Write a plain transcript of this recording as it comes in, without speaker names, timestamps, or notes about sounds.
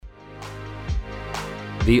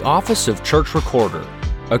The Office of Church Recorder,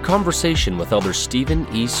 a conversation with Elder Stephen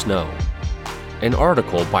E. Snow. An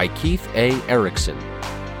article by Keith A. Erickson.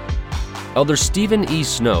 Elder Stephen E.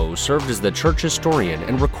 Snow served as the church historian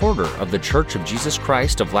and recorder of the Church of Jesus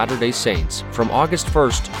Christ of Latter-day Saints from August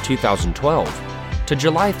 1st, 2012 to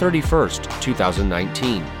July 31st,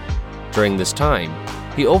 2019. During this time,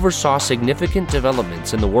 he oversaw significant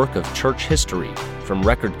developments in the work of church history, from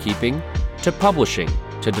record keeping to publishing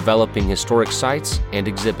to developing historic sites and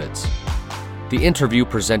exhibits. The interview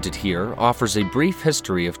presented here offers a brief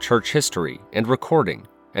history of church history and recording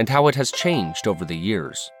and how it has changed over the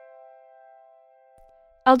years.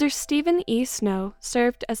 Elder Stephen E. Snow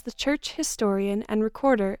served as the church historian and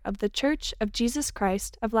recorder of the Church of Jesus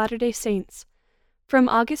Christ of Latter-day Saints from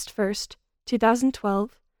August 1st,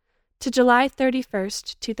 2012 to July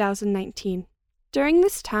 31st, 2019. During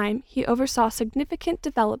this time, he oversaw significant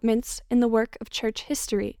developments in the work of church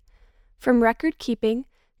history, from record keeping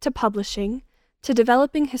to publishing to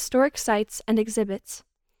developing historic sites and exhibits.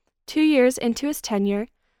 2 years into his tenure,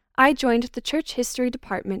 I joined the Church History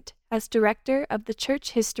Department as director of the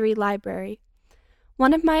Church History Library.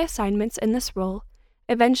 One of my assignments in this role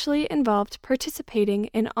eventually involved participating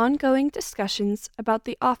in ongoing discussions about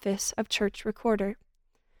the office of church recorder.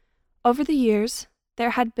 Over the years,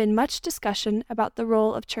 there had been much discussion about the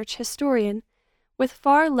role of church historian, with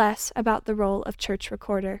far less about the role of church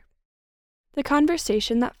recorder. The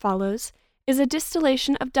conversation that follows is a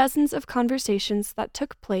distillation of dozens of conversations that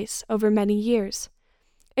took place over many years.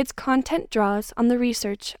 Its content draws on the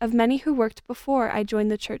research of many who worked before I joined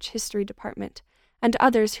the Church History Department, and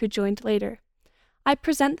others who joined later. I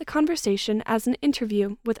present the conversation as an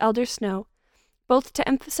interview with Elder Snow, both to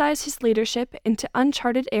emphasize his leadership into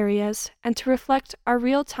uncharted areas and to reflect our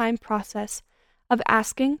real-time process of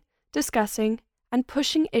asking, discussing, and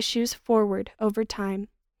pushing issues forward over time.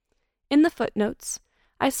 In the footnotes,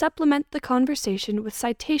 I supplement the conversation with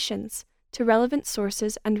citations to relevant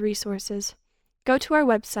sources and resources. Go to our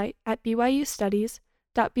website at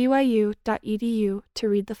byustudies.byu.edu to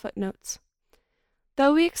read the footnotes.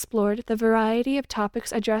 Though we explored the variety of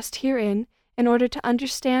topics addressed herein in order to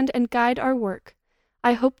understand and guide our work,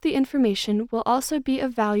 I hope the information will also be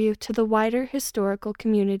of value to the wider historical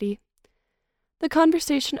community. The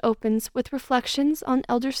conversation opens with reflections on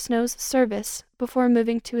Elder Snow's service before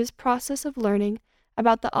moving to his process of learning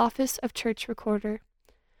about the office of church recorder.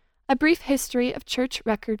 A brief history of church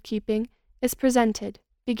record keeping is presented,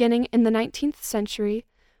 beginning in the 19th century,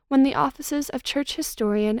 when the offices of church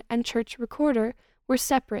historian and church recorder were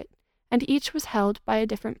separate, and each was held by a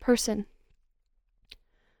different person.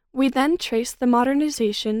 We then trace the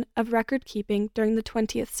modernization of record keeping during the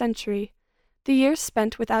 20th century, the years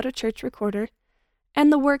spent without a church recorder,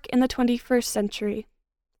 and the work in the 21st century.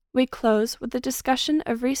 We close with a discussion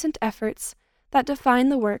of recent efforts that define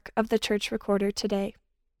the work of the church recorder today.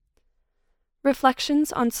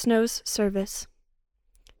 Reflections on Snow's service.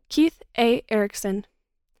 Keith A. Erickson.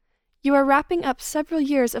 You are wrapping up several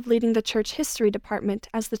years of leading the Church History Department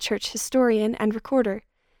as the church historian and recorder.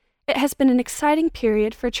 It has been an exciting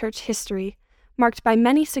period for church history, marked by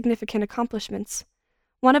many significant accomplishments.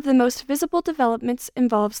 One of the most visible developments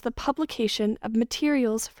involves the publication of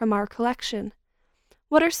materials from our collection.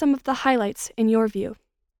 What are some of the highlights in your view?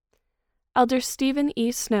 Elder Stephen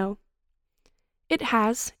E. Snow. It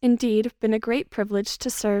has, indeed, been a great privilege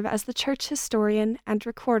to serve as the church historian and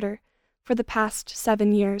recorder for the past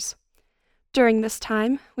 7 years. During this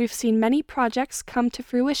time, we've seen many projects come to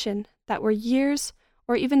fruition that were years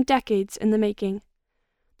or even decades in the making.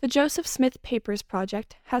 The Joseph Smith Papers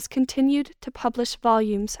Project has continued to publish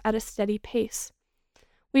volumes at a steady pace.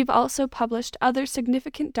 We've also published other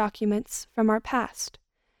significant documents from our past,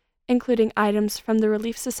 including items from the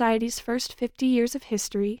Relief Society's first 50 years of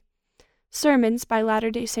history, sermons by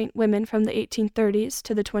Latter-day Saint women from the 1830s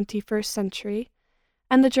to the 21st century,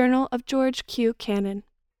 and the Journal of George Q. Cannon.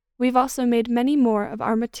 We've also made many more of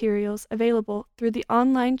our materials available through the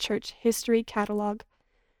online church history catalog.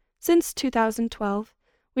 Since 2012,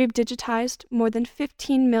 we've digitized more than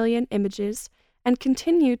 15 million images and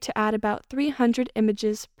continue to add about 300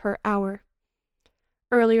 images per hour.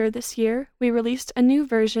 Earlier this year, we released a new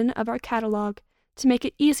version of our catalog to make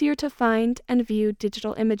it easier to find and view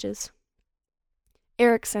digital images.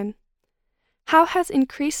 Erickson. How has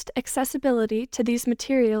increased accessibility to these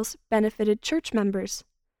materials benefited church members?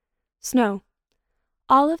 Snow.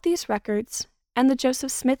 All of these records, and the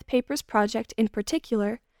Joseph Smith Papers Project in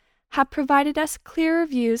particular, have provided us clearer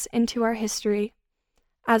views into our history.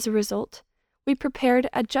 As a result, we prepared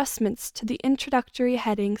adjustments to the introductory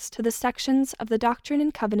headings to the sections of the Doctrine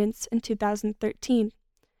and Covenants in 2013.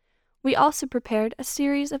 We also prepared a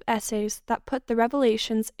series of essays that put the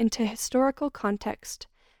revelations into historical context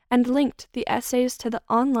and linked the essays to the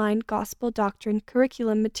online Gospel Doctrine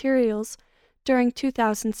curriculum materials during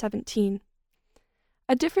 2017.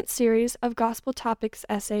 A different series of Gospel Topics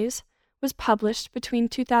essays was published between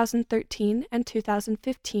 2013 and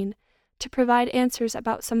 2015 to provide answers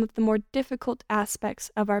about some of the more difficult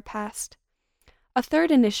aspects of our past. A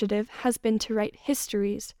third initiative has been to write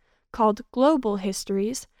histories, called Global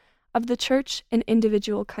Histories, of the Church in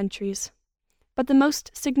individual countries. But the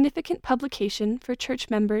most significant publication for church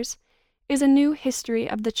members is a new history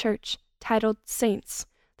of the Church titled Saints,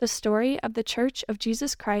 the Story of the Church of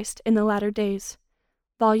Jesus Christ in the Latter Days.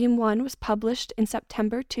 Volume 1 was published in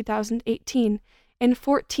September 2018 in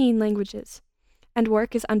 14 languages, and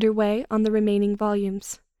work is underway on the remaining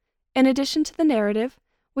volumes. In addition to the narrative,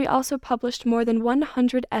 we also published more than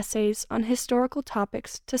 100 essays on historical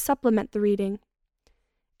topics to supplement the reading.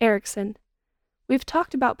 Erickson. We've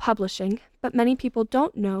talked about publishing, but many people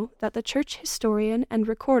don't know that the church historian and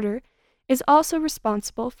recorder is also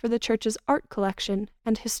responsible for the church's art collection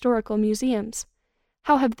and historical museums.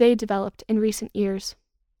 How have they developed in recent years?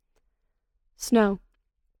 Snow.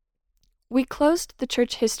 We closed the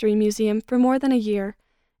Church History Museum for more than a year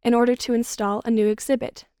in order to install a new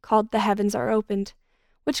exhibit called The Heavens Are Opened,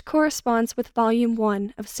 which corresponds with Volume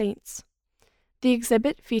 1 of Saints. The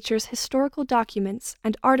exhibit features historical documents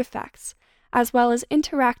and artifacts, as well as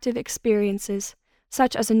interactive experiences,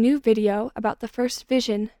 such as a new video about the first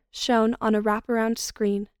vision shown on a wraparound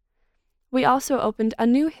screen. We also opened a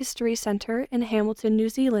new history center in Hamilton, New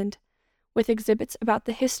Zealand, with exhibits about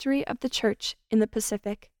the history of the church in the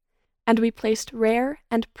Pacific, and we placed rare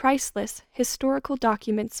and priceless historical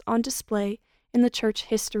documents on display in the Church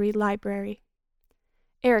History Library.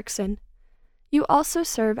 Erickson. You also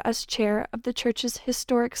serve as chair of the church's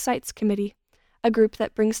Historic Sites Committee, a group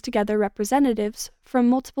that brings together representatives from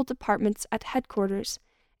multiple departments at headquarters,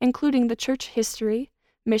 including the church history,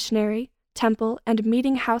 missionary, temple, and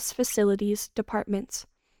meeting house facilities departments,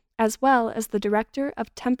 as well as the director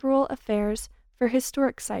of temporal affairs for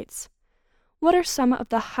historic sites. What are some of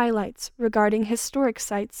the highlights regarding historic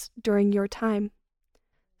sites during your time?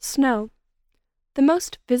 Snow. The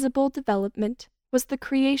most visible development was the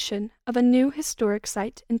creation of a new historic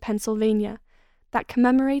site in Pennsylvania that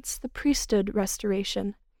commemorates the priesthood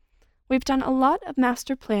restoration. We've done a lot of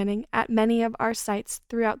master planning at many of our sites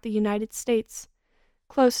throughout the United States.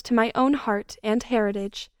 Close to my own heart and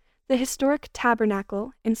heritage, the historic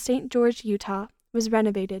tabernacle in St. George, Utah, was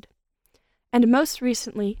renovated. And most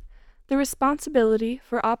recently, the responsibility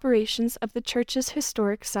for operations of the church's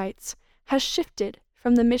historic sites has shifted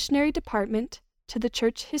from the missionary department to the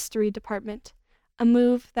church history department, a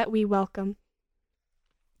move that we welcome.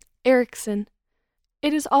 Erickson.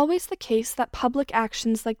 It is always the case that public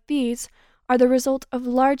actions like these are the result of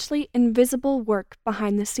largely invisible work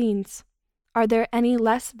behind the scenes. Are there any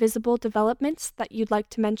less visible developments that you'd like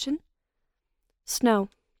to mention? Snow.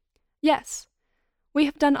 Yes. We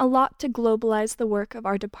have done a lot to globalize the work of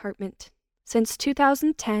our department. Since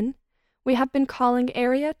 2010, we have been calling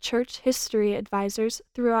area church history advisors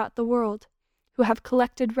throughout the world, who have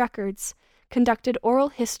collected records, conducted oral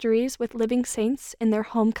histories with living saints in their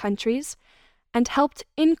home countries, and helped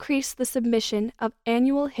increase the submission of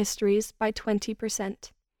annual histories by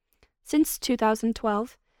 20%. Since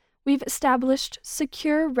 2012, we've established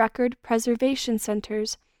secure record preservation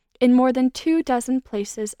centers in more than 24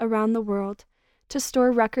 places around the world to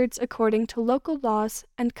store records according to local laws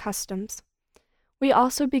and customs. We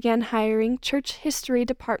also began hiring church history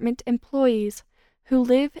department employees who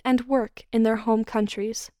live and work in their home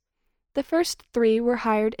countries. The first 3 were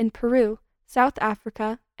hired in Peru, South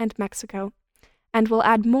Africa, and Mexico, and will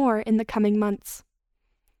add more in the coming months.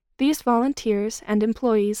 These volunteers and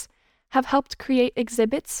employees have helped create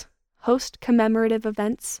exhibits, host commemorative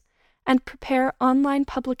events, and prepare online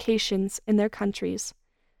publications in their countries.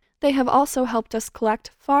 They have also helped us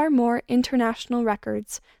collect far more international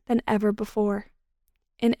records than ever before.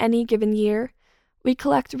 In any given year, we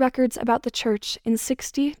collect records about the church in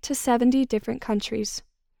 60 to 70 different countries.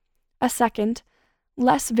 A second,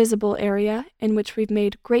 less visible area in which we've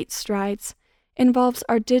made great strides involves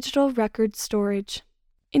our digital record storage.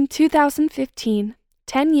 In 2015,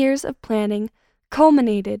 10 years of planning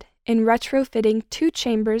culminated in retrofitting 2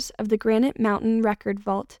 chambers of the Granite Mountain Record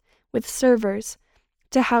Vault with servers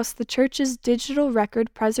to house the church's digital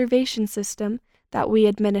record preservation system that we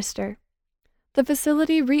administer. The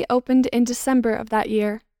facility reopened in December of that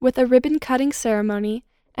year with a ribbon-cutting ceremony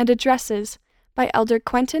and addresses by Elder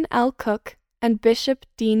Quentin L. Cook and Bishop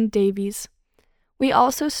Dean Davies. We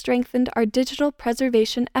also strengthened our digital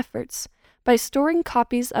preservation efforts by storing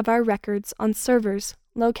copies of our records on servers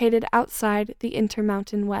located outside the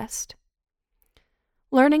Intermountain West.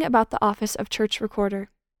 Learning about the Office of Church Recorder.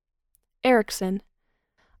 Erickson.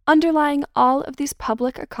 Underlying all of these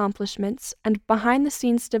public accomplishments and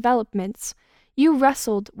behind-the-scenes developments, you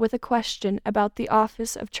wrestled with a question about the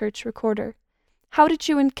Office of Church Recorder. How did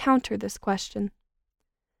you encounter this question?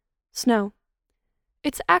 Snow.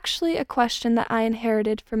 It's actually a question that I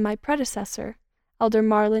inherited from my predecessor, Elder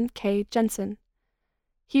Marlin K. Jensen.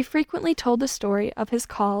 He frequently told the story of his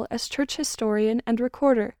call as church historian and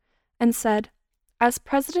recorder, and said, as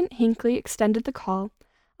President Hinckley extended the call,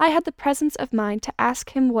 I had the presence of mind to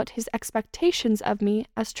ask him what his expectations of me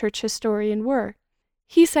as church historian were.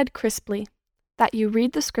 He said crisply, that you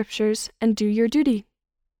read the scriptures and do your duty.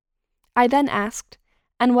 I then asked,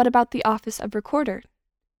 and what about the office of recorder?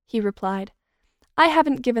 He replied, I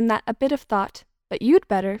haven't given that a bit of thought, but you'd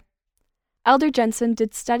better. Elder Jensen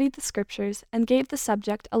did study the scriptures and gave the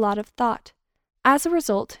subject a lot of thought. As a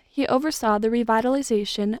result, he oversaw the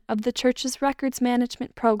revitalization of the church's records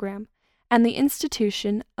management program and the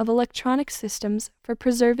institution of electronic systems for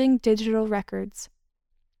preserving digital records.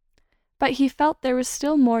 But he felt there was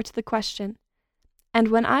still more to the question, and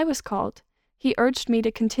when I was called, he urged me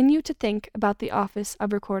to continue to think about the office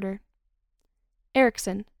of recorder.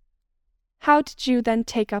 Erickson. How did you then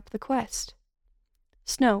take up the quest?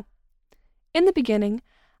 Snow. In the beginning,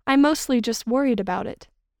 I mostly just worried about it.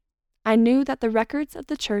 I knew that the records of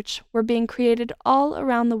the church were being created all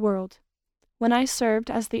around the world. When I served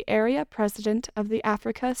as the area president of the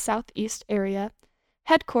Africa Southeast area,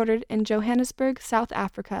 headquartered in Johannesburg, South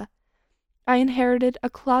Africa, I inherited a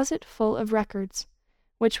closet full of records,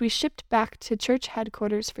 which we shipped back to church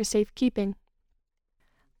headquarters for safekeeping.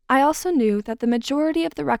 I also knew that the majority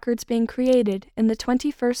of the records being created in the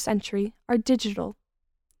 21st century are digital.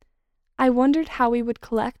 I wondered how we would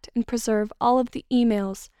collect and preserve all of the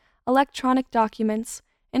emails, electronic documents,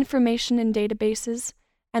 information in databases,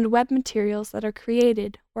 and web materials that are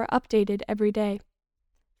created or updated every day.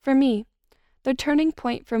 For me, the turning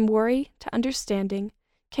point from worry to understanding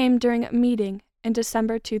came during a meeting in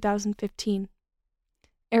December 2015.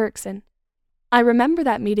 Erickson. I remember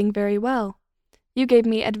that meeting very well. You gave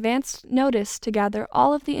me advanced notice to gather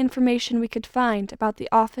all of the information we could find about the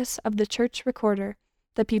office of the church recorder,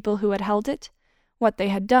 the people who had held it, what they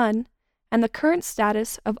had done, and the current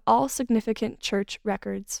status of all significant church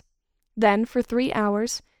records. Then, for 3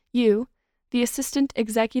 hours, you, the assistant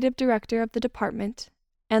executive director of the department,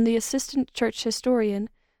 and the assistant church historian,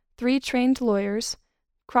 3 trained lawyers,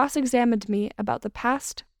 cross-examined me about the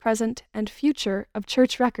past, present, and future of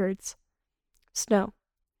church records. Snow.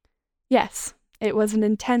 Yes, it was an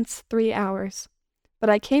intense 3 hours, but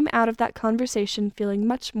I came out of that conversation feeling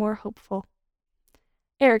much more hopeful.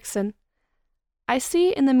 Erickson. I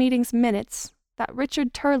see in the meeting's minutes that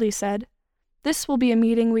Richard Turley said, "This will be a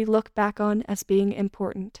meeting we look back on as being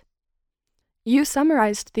important." You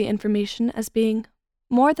summarized the information as being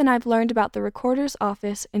more than I've learned about the recorder's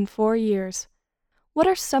office in 4 years. What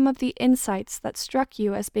are some of the insights that struck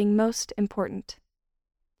you as being most important?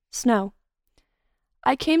 Snow.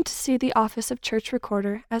 I came to see the Office of Church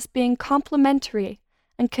Recorder as being complementary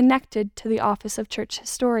and connected to the Office of Church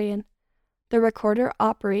Historian. The recorder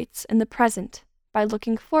operates in the present by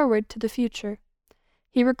looking forward to the future.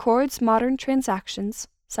 He records modern transactions,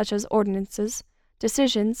 such as ordinances,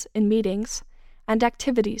 decisions in meetings, and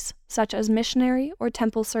activities, such as missionary or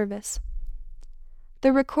temple service.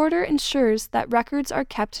 The recorder ensures that records are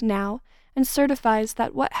kept now and certifies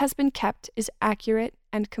that what has been kept is accurate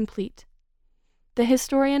and complete. The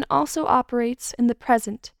historian also operates in the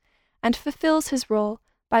present and fulfills his role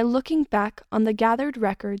by looking back on the gathered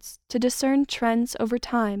records to discern trends over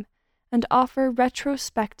time and offer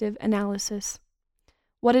retrospective analysis.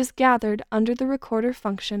 What is gathered under the recorder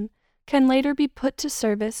function can later be put to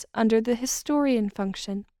service under the historian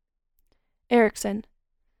function. Erickson.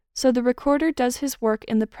 So the recorder does his work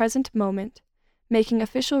in the present moment, making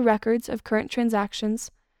official records of current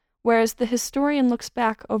transactions, whereas the historian looks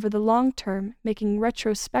back over the long term, making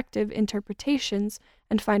retrospective interpretations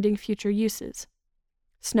and finding future uses.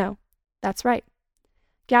 Snow. That's right.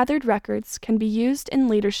 Gathered records can be used in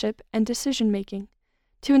leadership and decision-making,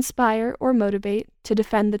 to inspire or motivate, to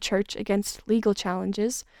defend the church against legal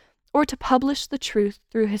challenges, or to publish the truth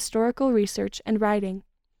through historical research and writing.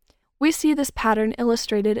 We see this pattern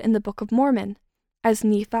illustrated in the Book of Mormon, as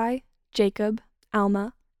Nephi, Jacob,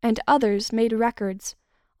 Alma, and others made records,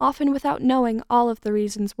 often without knowing all of the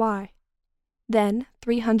reasons why. Then,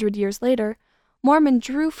 300 years later, Mormon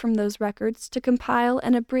drew from those records to compile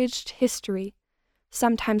an abridged history,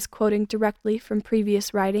 sometimes quoting directly from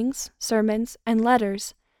previous writings, sermons, and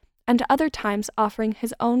letters, and other times offering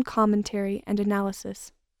his own commentary and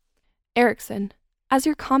analysis. Erickson, as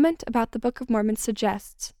your comment about the Book of Mormon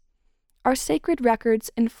suggests, our sacred records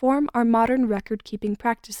inform our modern record-keeping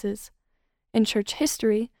practices. In church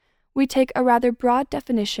history, we take a rather broad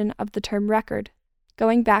definition of the term record,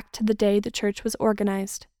 going back to the day the church was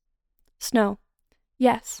organized. Snow.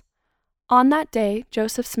 Yes. On that day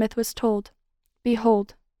Joseph Smith was told,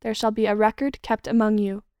 "Behold, there shall be a record kept among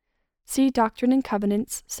you." See Doctrine and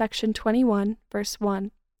Covenants, section 21, verse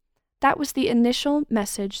 1. That was the initial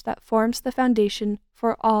message that forms the foundation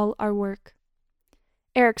for all our work.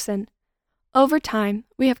 Erickson. Over time,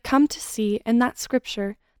 we have come to see in that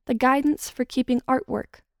scripture the guidance for keeping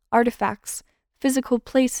artwork, artifacts, physical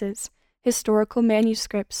places, historical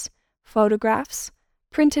manuscripts, photographs,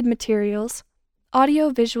 printed materials,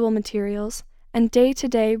 audio-visual materials, and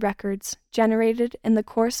day-to-day records generated in the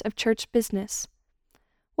course of church business.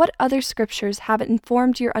 What other scriptures have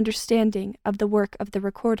informed your understanding of the work of the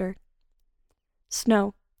recorder?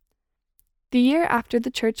 Snow. The year after the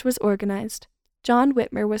church was organized, John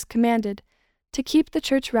Whitmer was commanded to keep the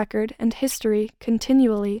church record and history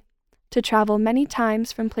continually, to travel many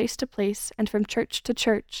times from place to place and from church to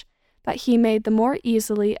church, that he may the more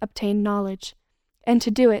easily obtain knowledge, and to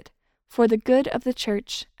do it for the good of the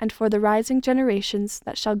church and for the rising generations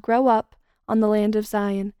that shall grow up on the land of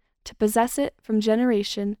Zion, to possess it from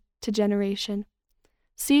generation to generation.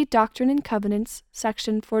 See Doctrine and Covenants,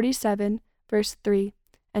 section 47, verse 3,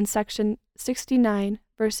 and section 69,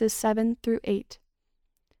 verses 7 through 8.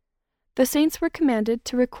 The saints were commanded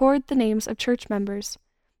to record the names of church members,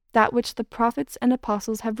 that which the prophets and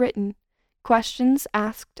apostles have written, questions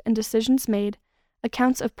asked and decisions made,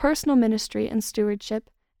 accounts of personal ministry and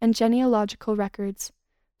stewardship, and genealogical records.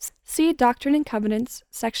 See Doctrine and Covenants,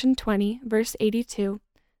 section 20, verse 82,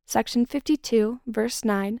 section 52, verse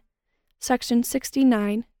 9, section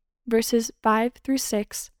 69, verses 5 through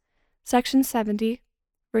 6, section 70,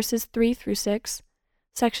 verses 3 through 6,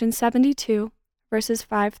 section 72, verses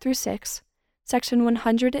 5 through 6, section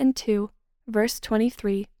 102, verse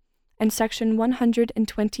 23, and section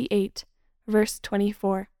 128, verse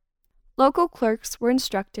 24. Local clerks were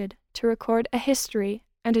instructed to record a history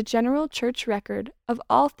and a general church record of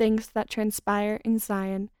all things that transpire in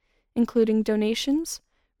Zion, including donations,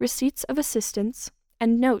 receipts of assistance,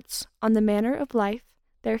 and notes on the manner of life,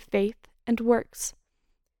 their faith, and works,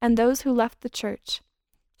 and those who left the church.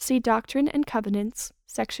 See Doctrine and Covenants,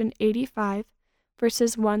 section 85,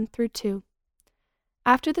 verses 1 through 2.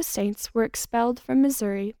 After the saints were expelled from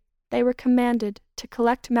Missouri, they were commanded to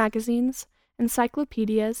collect magazines,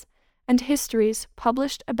 encyclopedias, and histories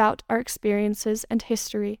published about our experiences and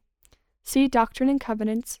history. See Doctrine and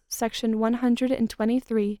Covenants, section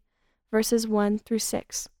 123, verses 1 through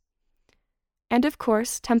 6. And of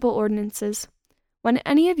course, temple ordinances. When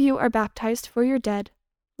any of you are baptized for your dead,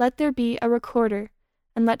 let there be a recorder,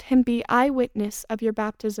 and let him be eyewitness of your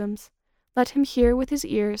baptisms. Let him hear with his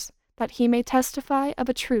ears, that he may testify of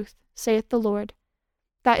a truth, saith the Lord,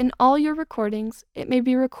 that in all your recordings it may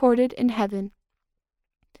be recorded in heaven.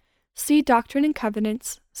 See Doctrine and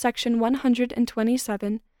Covenants, section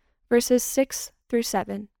 127, verses 6 through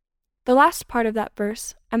 7. The last part of that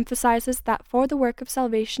verse emphasizes that for the work of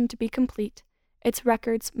salvation to be complete, its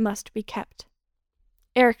records must be kept.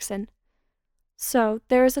 Erickson. So,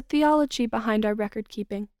 there is a theology behind our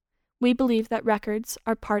record-keeping. We believe that records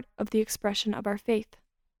are part of the expression of our faith.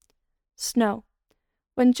 Snow.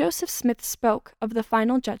 When Joseph Smith spoke of the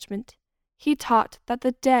final judgment, he taught that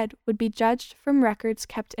the dead would be judged from records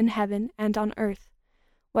kept in heaven and on earth.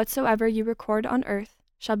 Whatsoever you record on earth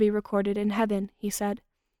shall be recorded in heaven, he said,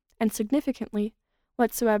 and significantly,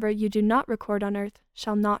 whatsoever you do not record on earth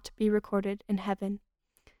shall not be recorded in heaven.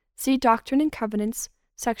 See Doctrine and Covenants,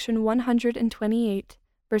 section 128,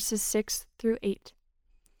 verses 6 through 8.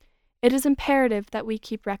 It is imperative that we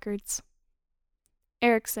keep records.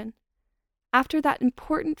 Erickson. After that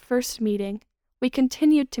important first meeting, we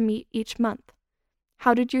continued to meet each month.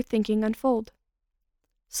 How did your thinking unfold?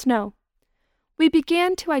 Snow. We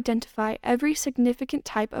began to identify every significant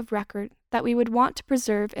type of record that we would want to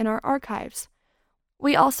preserve in our archives.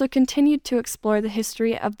 We also continued to explore the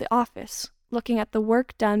history of the office, looking at the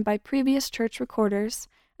work done by previous church recorders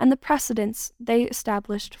and the precedents they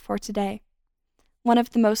established for today. One of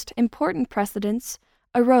the most important precedents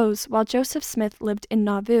arose while Joseph Smith lived in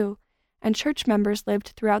Nauvoo, and church members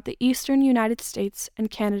lived throughout the eastern United States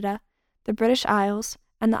and Canada, the British Isles,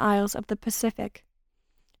 and the Isles of the Pacific.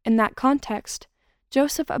 In that context,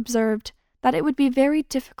 Joseph observed that it would be very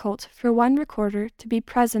difficult for one recorder to be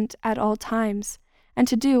present at all times and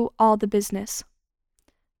to do all the business.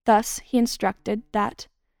 Thus he instructed that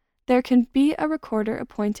There can be a recorder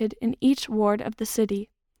appointed in each ward of the city.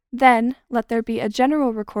 Then let there be a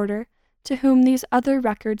general recorder to whom these other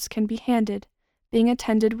records can be handed, being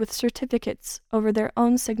attended with certificates over their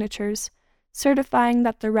own signatures, certifying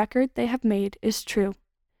that the record they have made is true.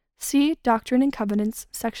 See Doctrine and Covenants,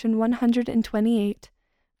 section 128,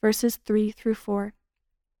 verses 3 through 4.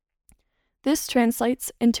 This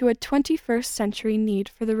translates into a 21st century need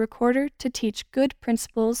for the recorder to teach good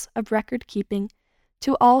principles of record keeping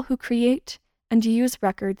to all who create and use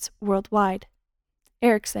records worldwide.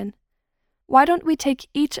 Erickson. Why don't we take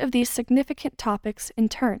each of these significant topics in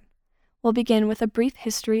turn? We'll begin with a brief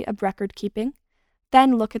history of record keeping,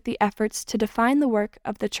 then look at the efforts to define the work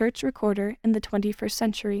of the church recorder in the 21st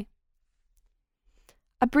century.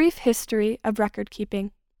 A brief history of record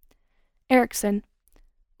keeping. Erickson.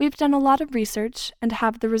 We've done a lot of research and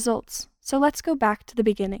have the results, so let's go back to the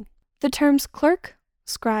beginning. The terms clerk,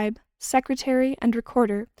 scribe, secretary, and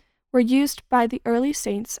recorder were used by the early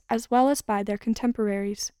saints as well as by their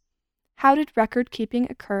contemporaries. How did record keeping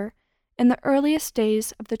occur in the earliest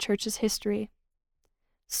days of the church's history?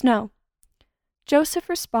 Snow. Joseph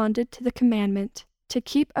responded to the commandment to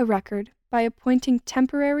keep a record by appointing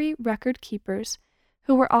temporary record keepers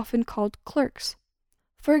who were often called clerks.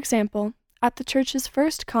 For example, at the church's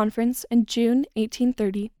first conference in June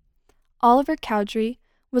 1830, Oliver Cowdery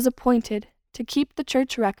was appointed to keep the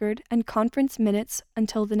church record and conference minutes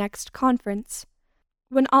until the next conference.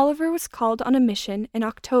 When Oliver was called on a mission in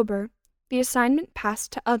October, the assignment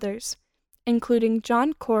passed to others, including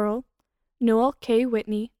John Correll, Noel K.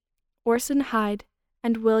 Whitney, Orson Hyde,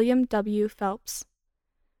 and William W. Phelps.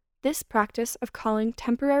 This practice of calling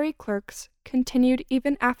temporary clerks continued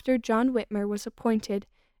even after John Whitmer was appointed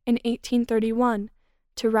in 1831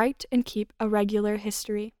 to write and keep a regular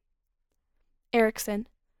history. Erickson.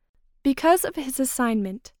 Because of his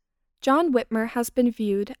assignment, John Whitmer has been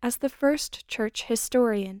viewed as the first church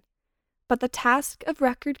historian, but the task of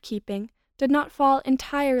record keeping did not fall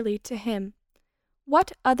entirely to him.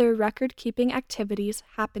 What other record-keeping activities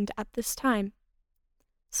happened at this time?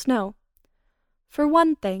 Snow. For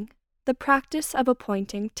one thing, the practice of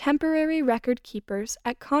appointing temporary record keepers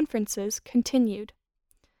at conferences continued.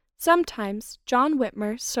 Sometimes John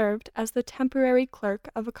Whitmer served as the temporary clerk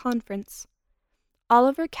of a conference.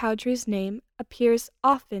 Oliver Cowdery's name appears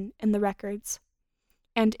often in the records,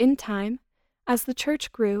 and in time, as the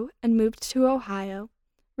church grew and moved to Ohio,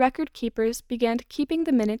 record keepers began keeping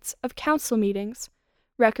the minutes of council meetings,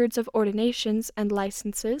 records of ordinations and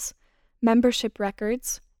licenses, membership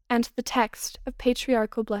records, and the text of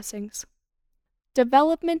patriarchal blessings.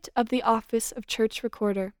 Development of the office of church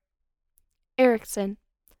recorder. Erickson.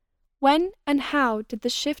 When and how did the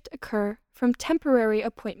shift occur from temporary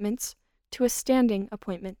appointments to a standing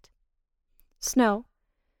appointment? Snow.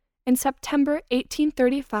 In September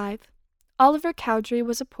 1835, Oliver Cowdery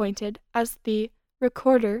was appointed as the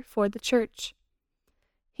recorder for the church.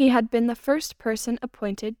 He had been the first person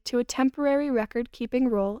appointed to a temporary record-keeping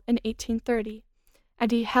role in 1830,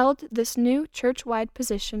 and he held this new church-wide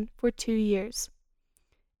position for 2 years.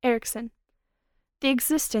 Erickson. The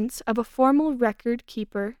existence of a formal record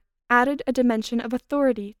keeper added a dimension of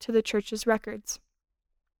authority to the church's records.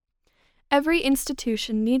 Every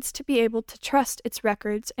institution needs to be able to trust its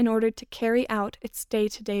records in order to carry out its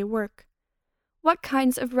day-to-day work. What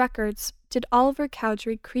kinds of records did Oliver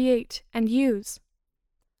Cowdery create and use?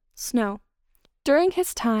 Snow. During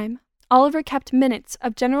his time, Oliver kept minutes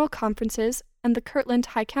of general conferences and the Kirtland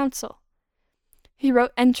High Council. He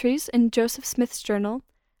wrote entries in Joseph Smith's journal,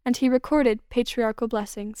 and he recorded patriarchal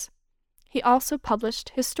blessings. He also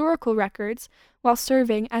published historical records while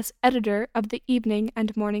serving as editor of the Evening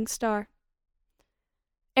and Morning Star.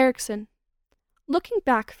 Erickson. Looking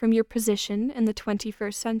back from your position in the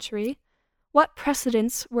 21st century, what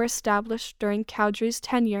precedents were established during Cowdery's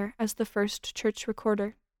tenure as the first church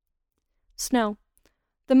recorder? Snow.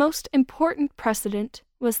 The most important precedent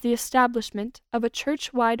was the establishment of a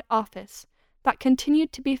church-wide office that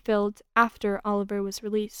continued to be filled after Oliver was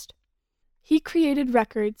released. He created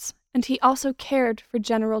records, and he also cared for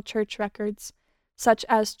general church records, such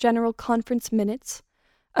as general conference minutes,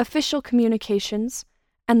 official communications,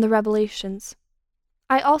 and the revelations.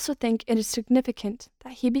 I also think it is significant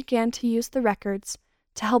that he began to use the records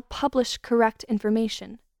to help publish correct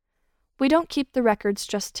information. We don't keep the records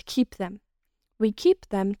just to keep them. We keep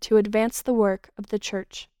them to advance the work of the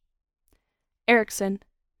church. Erickson.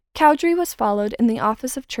 Cowdery was followed in the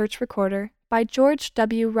office of church recorder by George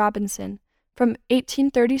W. Robinson from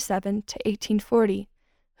 1837 to 1840,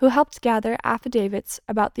 who helped gather affidavits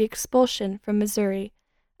about the expulsion from Missouri,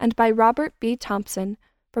 and by Robert B. Thompson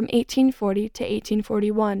from 1840 to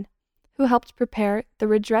 1841, who helped prepare the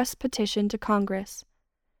redress petition to Congress.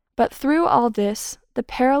 But through all this, the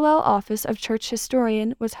parallel office of church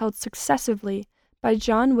historian was held successively by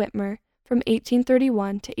John Whitmer from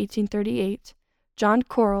 1831 to 1838, John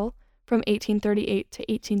Correll from 1838 to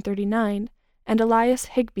 1839, and Elias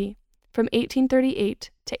Higbee from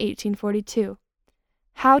 1838 to 1842.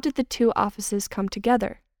 How did the two offices come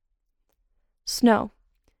together? Snow.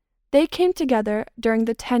 They came together during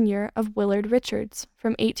the tenure of Willard Richards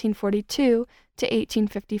from 1842 to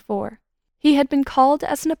 1854. He had been called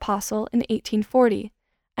as an apostle in 1840,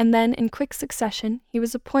 and then in quick succession he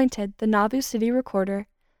was appointed the Nauvoo City Recorder,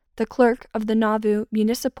 the clerk of the Nauvoo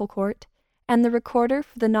Municipal Court, and the recorder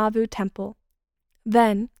for the Nauvoo Temple.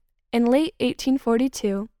 Then, in late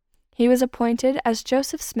 1842, he was appointed as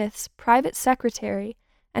Joseph Smith's private secretary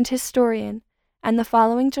and historian, and the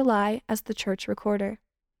following July as the church recorder.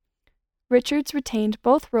 Richards retained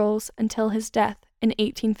both roles until his death in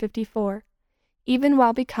 1854, even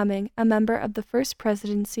while becoming a member of the First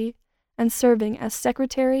Presidency and serving as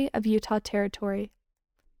Secretary of Utah Territory.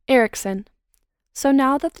 Erickson. So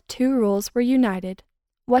now that the two roles were united,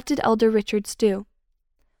 what did Elder Richards do?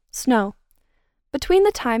 Snow. Between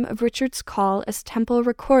the time of Richards' call as temple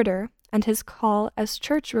recorder and his call as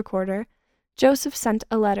church recorder, Joseph sent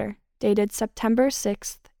a letter, dated September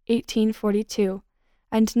 6, 1842,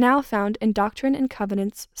 and now found in Doctrine and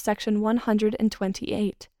Covenants, section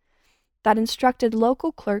 128, that instructed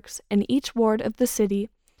local clerks in each ward of the city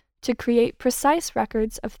to create precise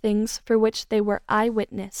records of things for which they were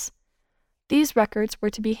eyewitness. These records were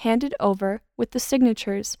to be handed over with the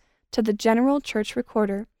signatures to the general church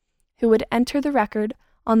recorder, who would enter the record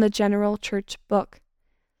on the general church book.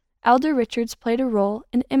 Elder Richards played a role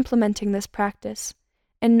in implementing this practice.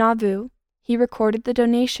 In Nauvoo, he recorded the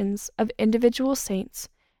donations of individual saints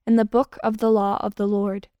in the Book of the Law of the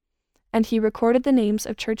Lord, and he recorded the names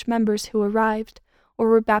of church members who arrived or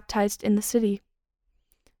were baptized in the city.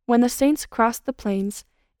 When the saints crossed the plains,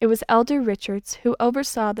 it was Elder Richards who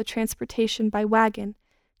oversaw the transportation by wagon,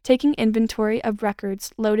 taking inventory of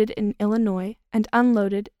records loaded in Illinois and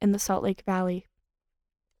unloaded in the Salt Lake Valley.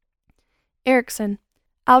 Erickson.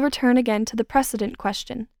 I'll return again to the precedent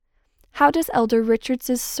question. How does Elder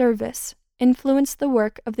Richards's service influence the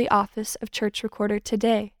work of the office of church recorder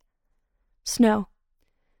today? Snow.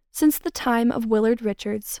 Since the time of Willard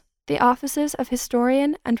Richards, the offices of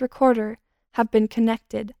historian and recorder have been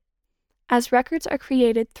connected. As records are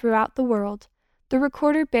created throughout the world, the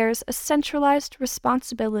recorder bears a centralized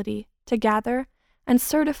responsibility to gather and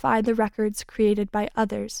certify the records created by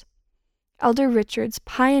others. Elder Richards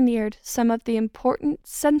pioneered some of the important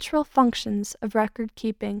central functions of record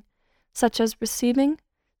keeping, such as receiving,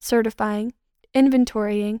 certifying,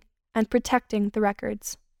 inventorying, and protecting the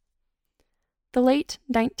records. The late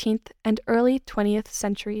 19th and early 20th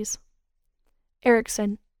centuries.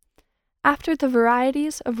 Erickson. After the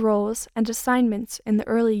varieties of roles and assignments in the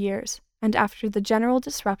early years, and after the general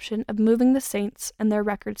disruption of moving the saints and their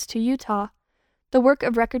records to Utah, the work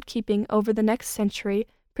of record keeping over the next century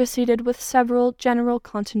proceeded with several general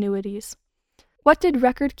continuities. What did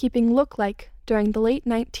record keeping look like during the late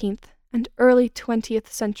 19th and early 20th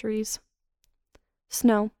centuries?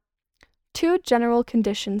 Snow. Two general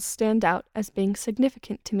conditions stand out as being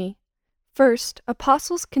significant to me. First,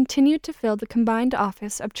 apostles continued to fill the combined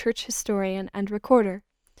office of church historian and recorder,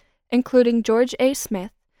 including George A.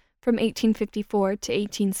 Smith from 1854 to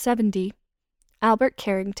 1870, Albert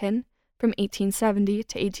Carrington from 1870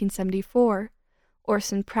 to 1874,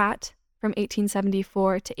 Orson Pratt from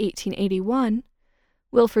 1874 to 1881,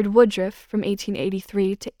 Wilford Woodruff from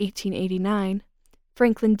 1883 to 1889,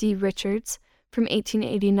 Franklin D. Richards from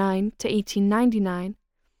 1889 to 1899,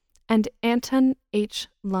 and Anton H.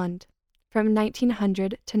 Lund from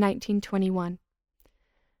 1900 to 1921.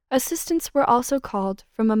 Assistants were also called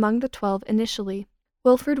from among the 12 initially,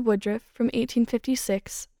 Wilford Woodruff from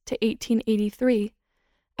 1856 to 1883,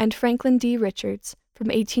 and Franklin D. Richards from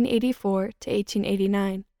 1884 to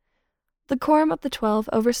 1889. The Quorum of the 12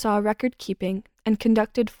 oversaw record keeping and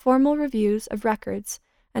conducted formal reviews of records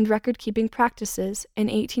and record-keeping practices in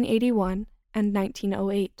 1881 and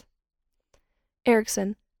 1908.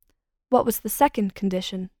 Erickson. What was the second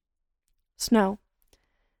condition? Snow.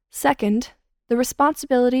 Second, the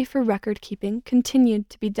responsibility for record-keeping continued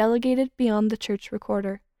to be delegated beyond the church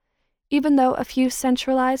recorder, even though a few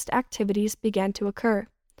centralized activities began to occur.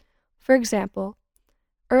 For example,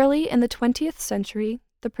 early in the 20th century,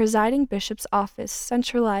 the presiding bishop's office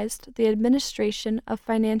centralized the administration of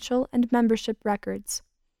financial and membership records.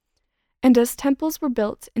 And as temples were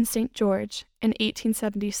built in St. George in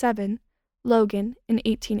 1877, Logan in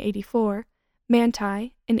 1884,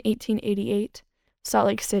 Manti in 1888, Salt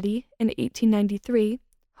Lake City in 1893,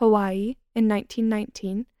 Hawaii in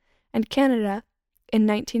 1919, and Canada in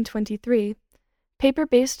 1923,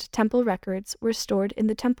 paper-based temple records were stored in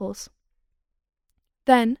the temples.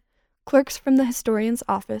 Then, clerks from the historian's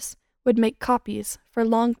office would make copies for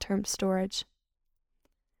long-term storage.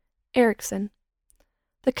 Erickson.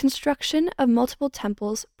 The construction of multiple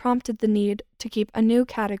temples prompted the need to keep a new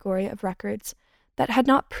category of records that had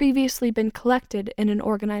not previously been collected in an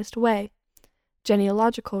organized way: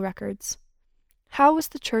 genealogical records. How was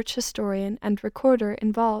the church historian and recorder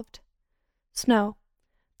involved? Snow.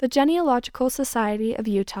 The Genealogical Society of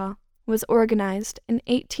Utah was organized in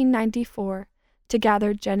 1894 to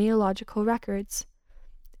gather genealogical records.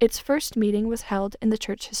 Its first meeting was held in the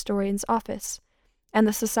church historian's office, and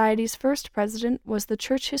the society's first president was the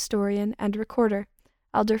church historian and recorder,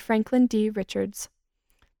 Elder Franklin D. Richards.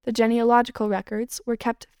 The genealogical records were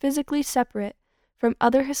kept physically separate from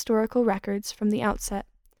other historical records from the outset.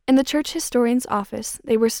 In the church historian's office,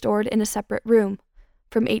 they were stored in a separate room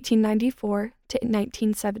from 1894 to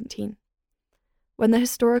 1917. When the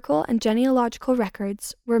historical and genealogical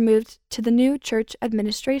records were moved to the new church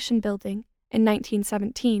administration building in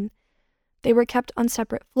 1917, they were kept on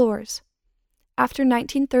separate floors. After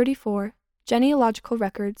 1934, genealogical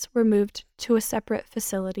records were moved to a separate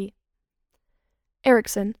facility.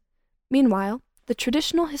 Erickson. Meanwhile, the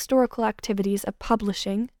traditional historical activities of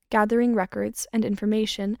publishing, gathering records and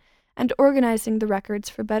information, and organizing the records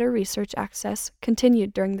for better research access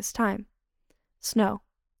continued during this time. Snow.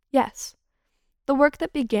 Yes. The work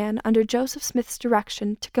that began under Joseph Smith's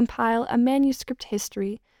direction to compile a manuscript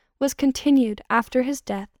history was continued after his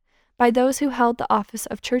death by those who held the office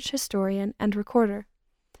of church historian and recorder.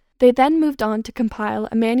 They then moved on to compile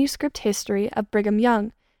a manuscript history of Brigham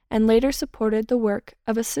Young, and later supported the work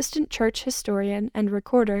of assistant church historian and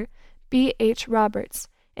recorder B. H. Roberts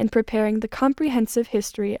in preparing the comprehensive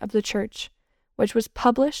history of the church, which was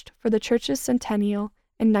published for the church's centennial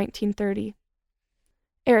in 1930.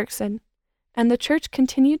 Erickson. And the church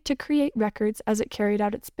continued to create records as it carried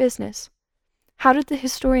out its business. How did the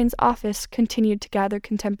historian's office continue to gather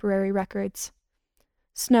contemporary records?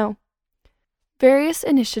 Snow. Various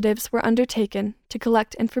initiatives were undertaken to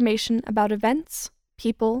collect information about events,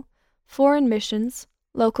 people, foreign missions,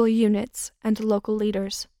 local units, and local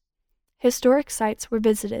leaders. Historic sites were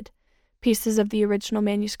visited, pieces of the original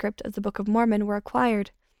manuscript of the Book of Mormon were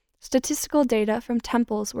acquired, statistical data from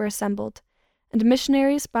temples were assembled, and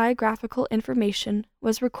missionaries' biographical information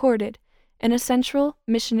was recorded in a central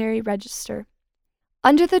missionary register.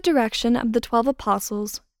 Under the direction of the 12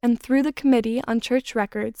 apostles and through the Committee on Church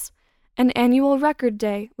Records, an annual Record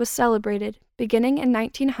Day was celebrated beginning in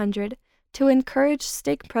 1900 to encourage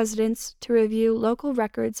stake presidents to review local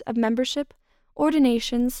records of membership,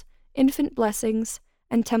 ordinations, infant blessings,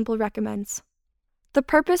 and temple recommends. The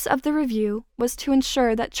purpose of the review was to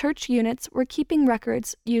ensure that church units were keeping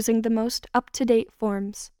records using the most up-to-date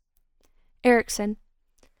forms. Erickson.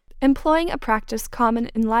 Employing a practice common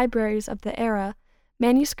in libraries of the era,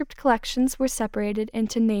 manuscript collections were separated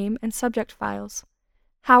into name and subject files.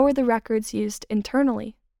 How were the records used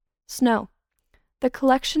internally? Snow. The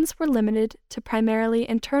collections were limited to primarily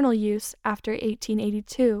internal use after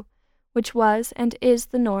 1882, which was and is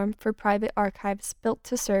the norm for private archives built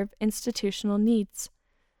to serve institutional needs.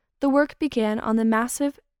 The work began on the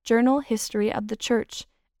massive Journal History of the Church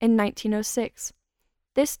in 1906.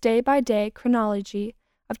 This day-by-day chronology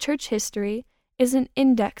of church history is an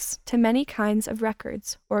index to many kinds of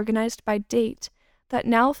records organized by date that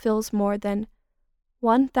now fills more than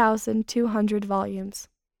 1,200 volumes.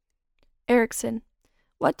 Erickson.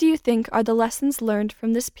 What do you think are the lessons learned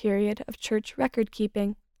from this period of church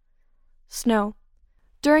record-keeping? Snow.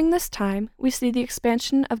 During this time, we see the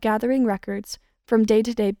expansion of gathering records from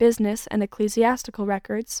day-to-day business and ecclesiastical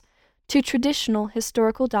records to traditional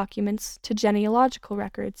historical documents to genealogical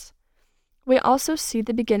records. We also see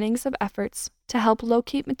the beginnings of efforts to help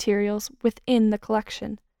locate materials within the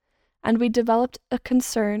collection, and we developed a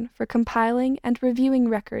concern for compiling and reviewing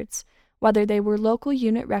records, whether they were local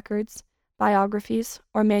unit records, biographies,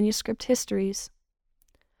 or manuscript histories.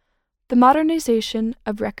 The modernization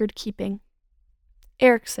of record-keeping.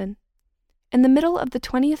 Erickson. In the middle of the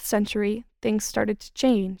 20th century, things started to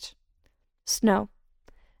change. Snow.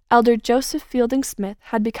 Elder Joseph Fielding Smith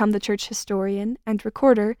had become the church historian and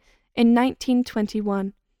recorder in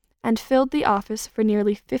 1921 and filled the office for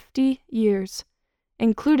nearly 50 years,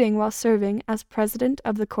 including while serving as president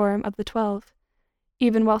of the Quorum of the 12.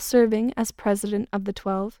 Even while serving as president of the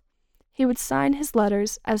 12, he would sign his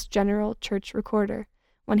letters as general church recorder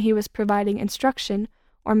when he was providing instruction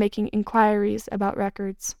or making inquiries about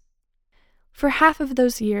records. For half of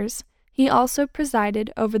those years, He also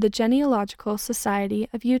presided over the Genealogical Society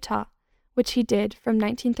of Utah, which he did from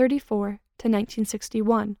 1934 to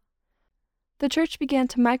 1961. The church began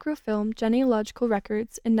to microfilm genealogical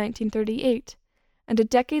records in 1938, and a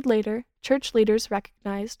decade later, church leaders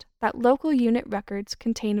recognized that local unit records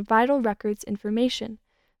contain vital records information,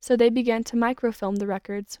 so they began to microfilm the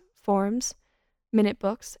records, forms, minute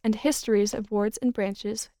books, and histories of wards and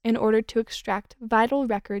branches in order to extract vital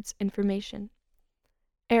records information.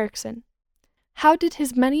 Erickson. How did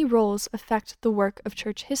his many roles affect the work of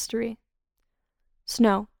church history?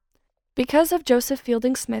 Snow. Because of Joseph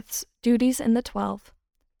Fielding Smith's duties in the 12,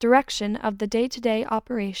 direction of the day-to-day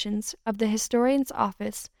operations of the historian's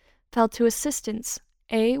office fell to assistants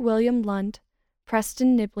A. William Lund,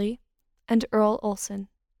 Preston Nibley, and Earl Olson.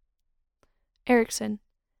 Erickson.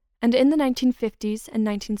 And in the 1950s and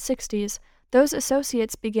 1960s, those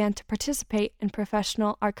associates began to participate in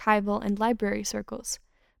professional archival and library circles,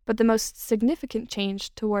 but the most significant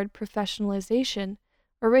change toward professionalization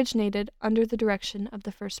originated under the direction of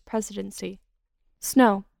the First Presidency.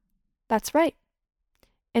 Snow. That's right.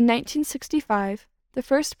 In 1965, the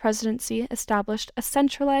First Presidency established a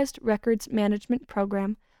centralized records management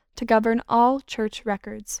program to govern all church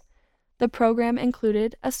records. The program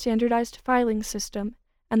included a standardized filing system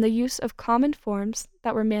and the use of common forms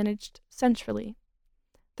that were managed centrally.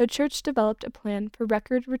 The church developed a plan for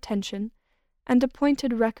record retention and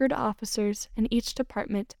appointed record officers in each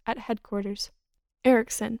department at headquarters.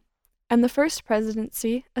 Erickson. And the First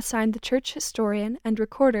Presidency assigned the church historian and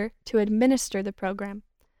recorder to administer the program.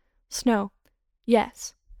 Snow.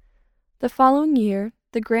 Yes. The following year,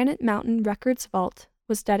 the Granite Mountain Records Vault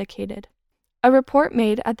was dedicated. A report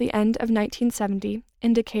made at the end of 1970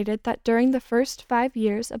 indicated that during the first 5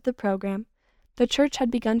 years of the program, the church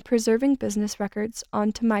had begun preserving business records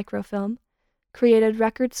onto microfilm, created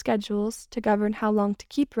record schedules to govern how long to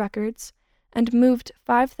keep records, and moved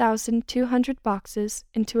 5,200 boxes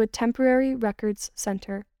into a temporary records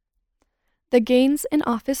center. The gains in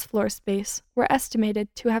office floor space were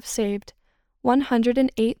estimated to have saved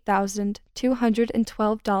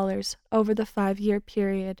 $108,212 over the 5-year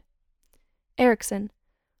period. Erickson.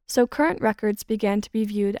 So current records began to be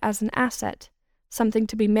viewed as an asset, something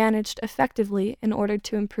to be managed effectively in order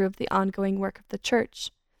to improve the ongoing work of the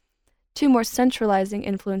church. 2 more centralizing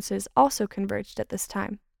influences also converged at this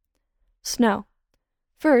time. Snow.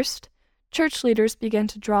 First, church leaders began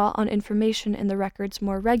to draw on information in the records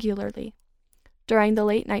more regularly. During the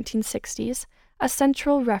late 1960s, a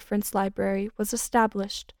central reference library was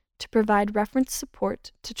established to provide reference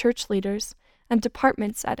support to church leaders and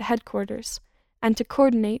departments at headquarters, and to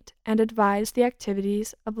coordinate and advise the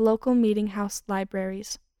activities of local meeting house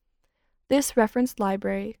libraries. This reference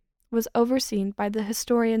library was overseen by the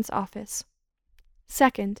historian's office.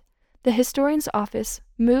 Second, the historian's office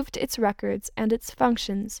moved its records and its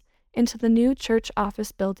functions into the new church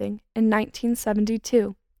office building in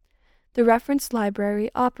 1972. The reference library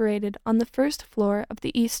operated on the first floor of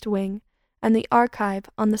the East Wing and the archive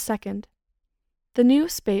on the second. The new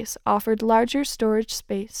space offered larger storage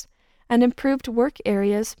space and improved work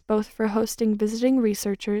areas both for hosting visiting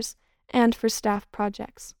researchers and for staff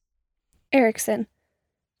projects. Erickson.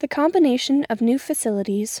 The combination of new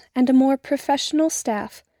facilities and a more professional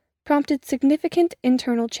staff prompted significant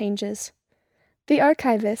internal changes. The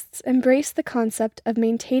archivists embraced the concept of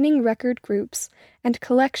maintaining record groups and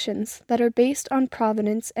collections that are based on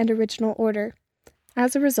provenance and original order.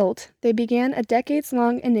 As a result, they began a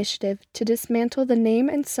decades-long initiative to dismantle the name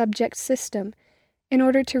and subject system in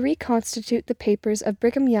order to reconstitute the papers of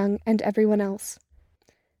Brigham Young and everyone else.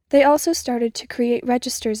 They also started to create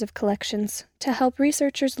registers of collections to help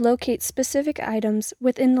researchers locate specific items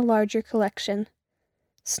within the larger collection.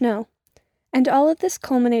 Snow. And all of this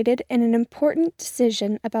culminated in an important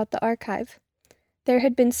decision about the archive. There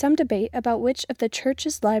had been some debate about which of the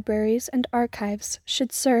church's libraries and archives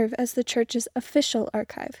should serve as the church's official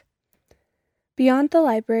archive. Beyond the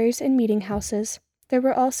libraries and meeting houses, there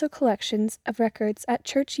were also collections of records at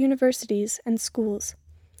church universities and schools.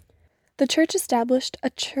 The church established a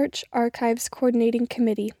church archives coordinating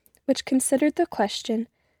committee, which considered the question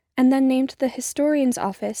and then named the historian's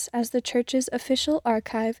office as the church's official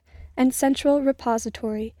archive and central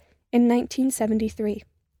repository in 1973.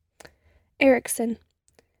 Erickson.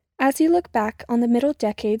 As you look back on the middle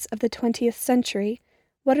decades of the 20th century,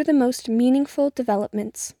 what are the most meaningful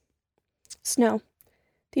developments? Snow.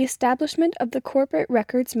 The establishment of the Corporate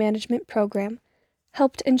Records Management Program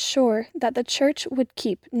helped ensure that the church would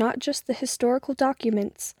keep not just the historical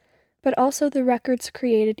documents, but also the records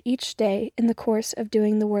created each day in the course of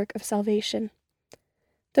doing the work of salvation.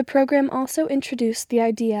 The program also introduced the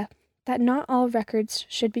idea that not all records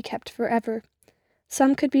should be kept forever.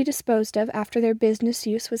 Some could be disposed of after their business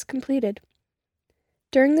use was completed.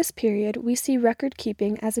 During this period, we see record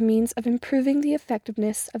keeping as a means of improving the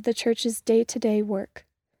effectiveness of the Church's day-to-day work.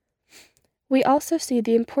 We also see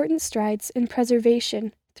the important strides in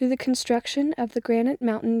preservation through the construction of the Granite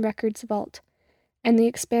Mountain Records Vault and the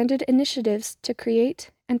expanded initiatives to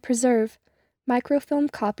create and preserve microfilm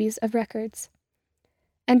copies of records.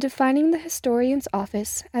 And defining the historian's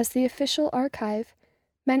office as the official archive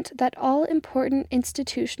meant that all important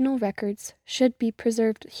institutional records should be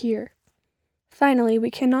preserved here. Finally,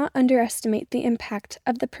 we cannot underestimate the impact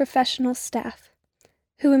of the professional staff,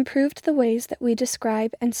 who improved the ways that we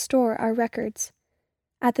describe and store our records.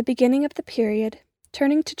 At the beginning of the period,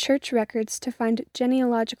 turning to church records to find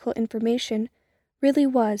genealogical information really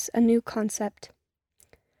was a new concept.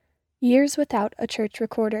 Years without a church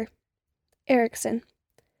recorder. Erickson.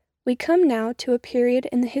 We come now to a period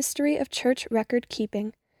in the history of church record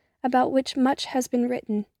keeping, about which much has been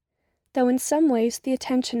written, though in some ways the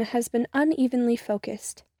attention has been unevenly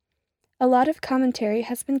focused. A lot of commentary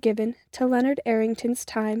has been given to Leonard Arrington's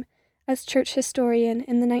time as church historian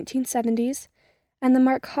in the 1970s and the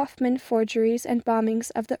Mark Hoffman forgeries and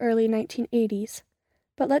bombings of the early 1980s,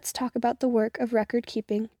 but let's talk about the work of record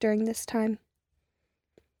keeping during this time.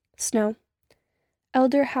 Snow.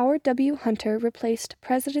 Elder Howard W. Hunter replaced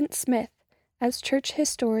President Smith as church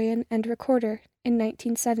historian and recorder in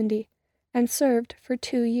 1970 and served for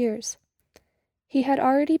 2 years. He had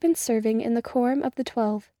already been serving in the Quorum of the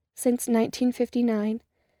 12 since 1959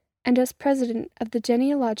 and as president of the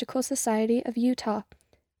Genealogical Society of Utah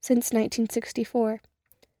since 1964.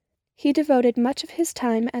 He devoted much of his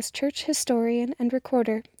time as church historian and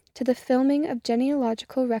recorder to the filming of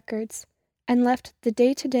genealogical records and left the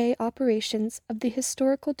day-to-day operations of the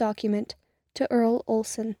historical document to Earl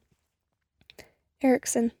Olson.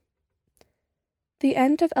 Erickson. The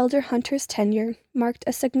end of Elder Hunter's tenure marked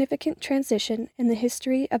a significant transition in the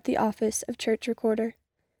history of the office of church recorder.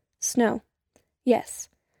 Snow. Yes.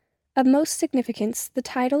 Of most significance, the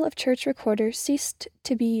title of church recorder ceased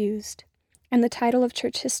to be used, and the title of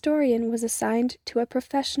church historian was assigned to a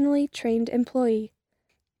professionally trained employee.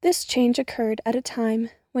 This change occurred at a time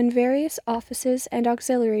when various offices and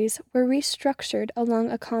auxiliaries were restructured along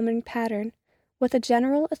a common pattern, with a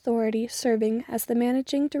general authority serving as the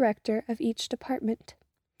managing director of each department.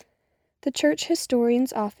 The church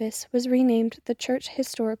historian's office was renamed the Church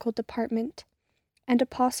Historical Department, and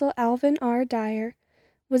Apostle Alvin R. Dyer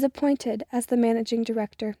was appointed as the managing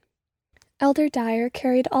director. Elder Dyer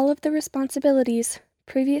carried all of the responsibilities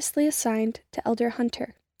previously assigned to Elder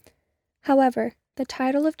Hunter. However, the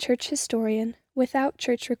title of church historian, without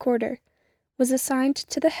church recorder, was assigned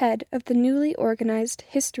to the head of the newly organized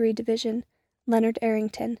History Division, Leonard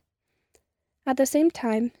Arrington. At the same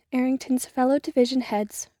time, Arrington's fellow division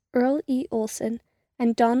heads, Earl E. Olson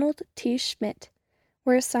and Donald T. Schmidt,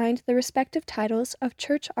 were assigned the respective titles of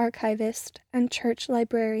church archivist and church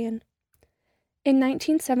librarian. In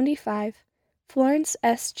 1975, Florence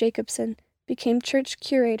S. Jacobson became church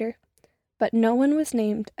curator, but no one was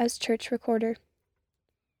named as church recorder.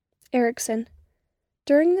 Erickson.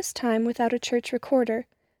 During this time without a church recorder,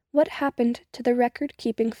 what happened to the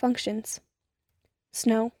record-keeping functions?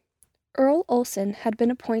 Snow. Earl Olson had been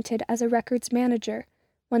appointed as a records manager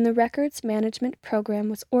when the records management program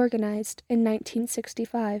was organized in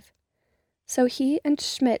 1965, so he and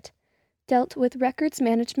Schmidt dealt with records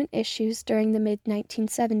management issues during the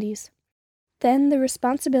mid-1970s. Then the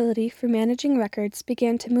responsibility for managing records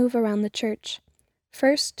began to move around the church,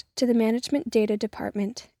 first to the Management Data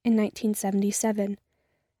Department in 1977,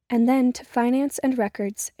 and then to Finance and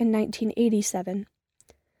Records in 1987.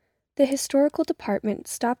 The Historical Department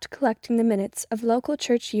stopped collecting the minutes of local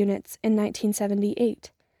church units in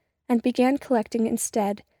 1978 and began collecting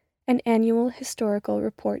instead an annual historical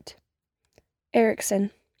report.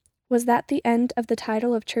 Erickson. Was that the end of the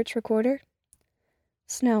title of church recorder?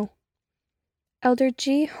 Snow. Elder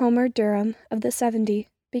G. Homer Durham of the 70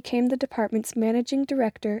 became the department's managing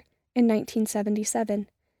director in 1977,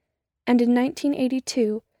 and in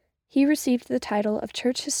 1982 he received the title of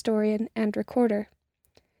church historian and recorder.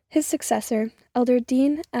 His successor, Elder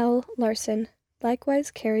Dean L. Larson, likewise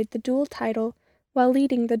carried the dual title while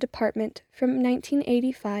leading the department from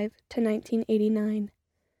 1985 to 1989.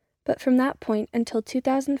 But from that point until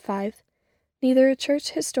 2005, neither a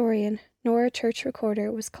church historian nor a church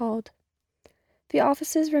recorder was called. The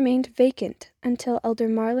offices remained vacant until Elder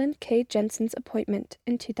Marlon K. Jensen's appointment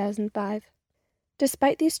in 2005.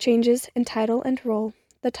 Despite these changes in title and role,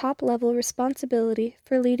 the top-level responsibility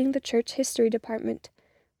for leading the church history department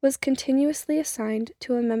was continuously assigned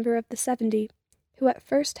to a member of the 70, who at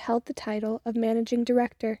first held the title of Managing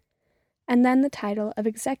Director, and then the title of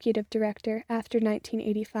Executive Director after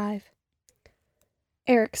 1985.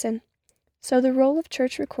 Erickson. So the role of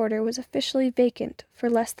church recorder was officially vacant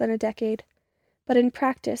for less than a decade, but in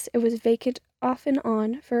practice it was vacant off and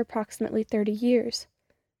on for approximately 30 years.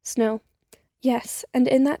 Snow. Yes, and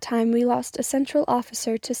in that time we lost a central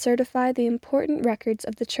officer to certify the important records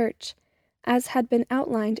of the church, as had been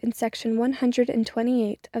outlined in section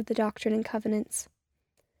 128 of the Doctrine and Covenants.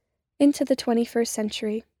 Into the 21st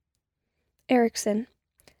century. Erickson.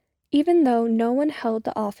 Even though no one held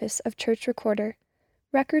the office of church recorder,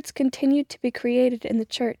 records continued to be created in the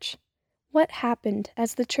church. What happened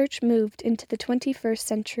as the church moved into the 21st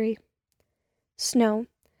century? Snow.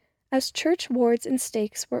 As church wards and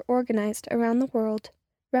stakes were organized around the world,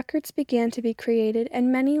 records began to be created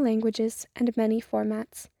in many languages and many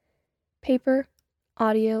formats: paper,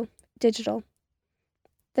 audio, digital.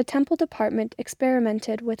 The Temple Department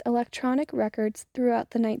experimented with electronic records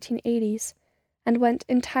throughout the 1980s and went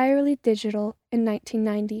entirely digital in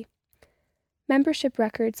 1990. Membership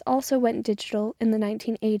records also went digital in the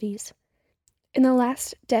 1980s. In the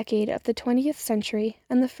last decade of the 20th century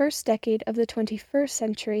and the first decade of the 21st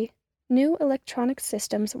century, new electronic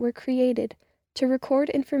systems were created to record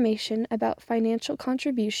information about financial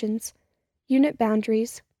contributions, unit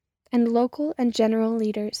boundaries, and local and general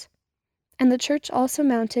leaders. And the church also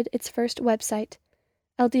mounted its first website,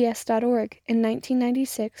 LDS.org, in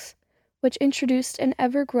 1996, which introduced an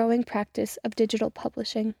ever-growing practice of digital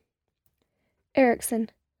publishing. Erickson.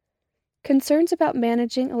 Concerns about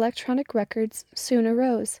managing electronic records soon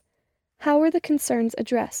arose. How were the concerns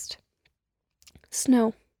addressed?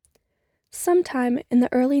 Snow. Sometime in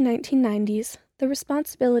the early 1990s, the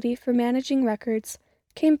responsibility for managing records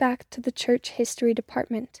came back to the Church History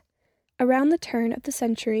Department. Around the turn of the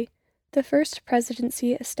century, the First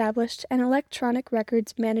Presidency established an Electronic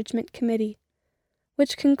Records Management Committee,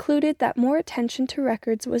 which concluded that more attention to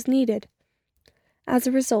records was needed. As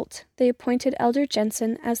a result, they appointed Elder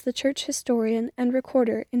Jensen as the church historian and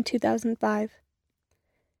recorder in 2005.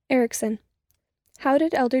 Erickson. How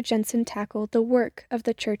did Elder Jensen tackle the work of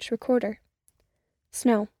the church recorder?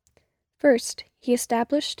 Snow. First, he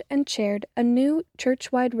established and chaired a new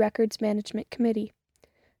church-wide records management committee.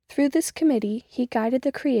 Through this committee, he guided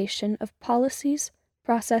the creation of policies,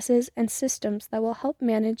 processes, and systems that will help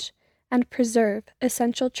manage and preserve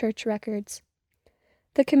essential church records.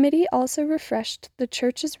 The committee also refreshed the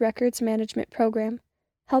church's records management program,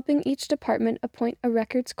 helping each department appoint a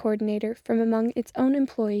records coordinator from among its own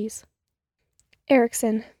employees.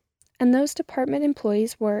 Erickson. And those department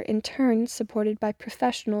employees were, in turn, supported by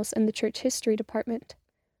professionals in the church history department.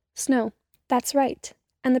 Snow. That's right.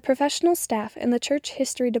 And the professional staff in the church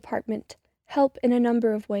history department help in a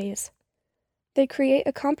number of ways. They create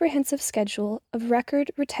a comprehensive schedule of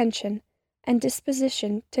record retention and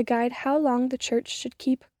disposition to guide how long the church should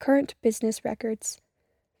keep current business records.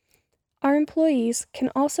 Our employees can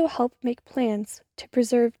also help make plans to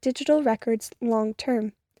preserve digital records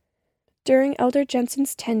long-term. During Elder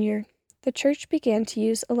Jensen's tenure, the church began to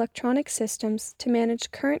use electronic systems to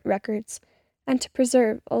manage current records and to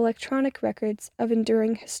preserve electronic records of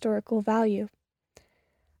enduring historical value.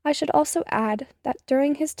 I should also add that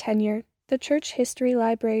during his tenure, the Church History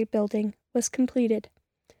Library building was completed.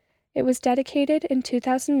 It was dedicated in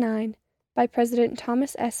 2009 by President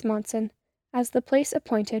Thomas S. Monson as the place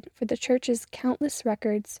appointed for the church's countless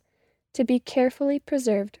records to be carefully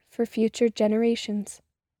preserved for future generations.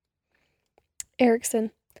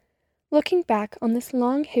 Erickson. Looking back on this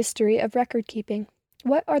long history of record-keeping,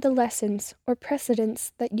 what are the lessons or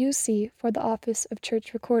precedents that you see for the office of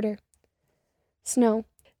church recorder? Snow.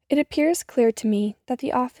 It appears clear to me that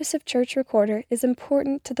the office of church recorder is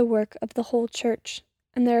important to the work of the whole church,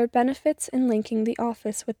 and there are benefits in linking the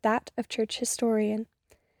office with that of church historian.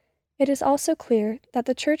 It is also clear that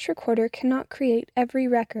the church recorder cannot create every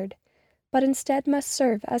record, but instead must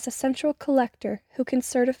serve as a central collector who can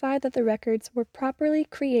certify that the records were properly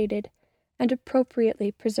created and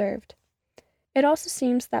appropriately preserved. It also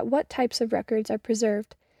seems that what types of records are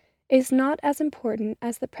preserved is not as important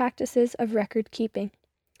as the practices of record keeping.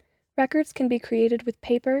 Records can be created with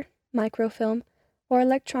paper, microfilm, or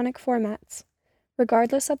electronic formats.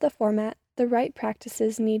 Regardless of the format, the right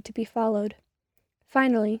practices need to be followed.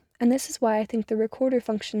 Finally, and this is why I think the recorder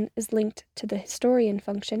function is linked to the historian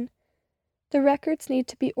function, the records need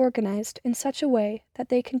to be organized in such a way that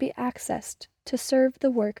they can be accessed to serve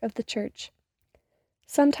the work of the church.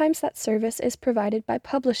 Sometimes that service is provided by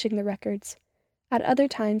publishing the records. At other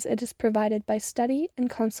times it is provided by study and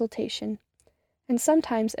consultation. And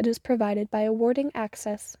sometimes it is provided by awarding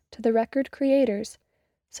access to the record creators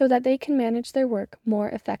so that they can manage their work more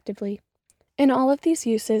effectively. In all of these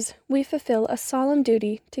uses, we fulfill a solemn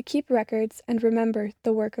duty to keep records and remember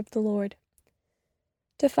the work of the Lord.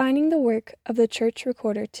 Defining the work of the church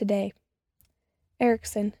recorder today.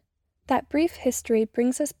 Erickson, that brief history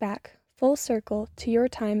brings us back full circle to your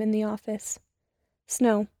time in the office.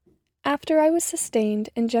 Snow, after I was sustained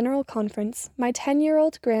in general conference, my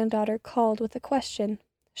 10-year-old granddaughter called with a question.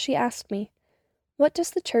 She asked me, "What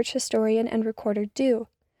does the church historian and recorder do?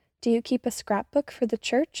 Do you keep a scrapbook for the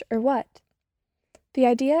church or what?" The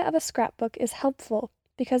idea of a scrapbook is helpful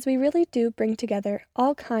because we really do bring together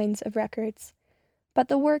all kinds of records, but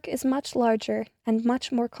the work is much larger and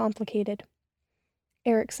much more complicated.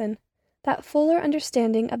 Erickson, that fuller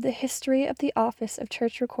understanding of the history of the office of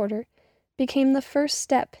church recorder became the first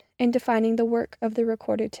step in defining the work of the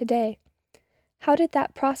recorder today. How did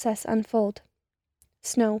that process unfold?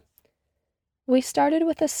 Snow, we started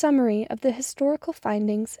with a summary of the historical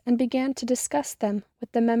findings and began to discuss them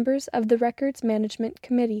with the members of the Records Management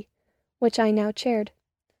Committee, which I now chaired.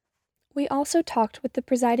 We also talked with the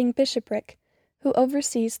presiding bishopric, who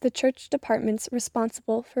oversees the church departments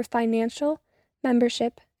responsible for financial,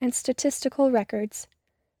 membership, and statistical records.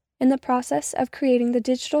 In the process of creating the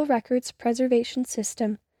digital records preservation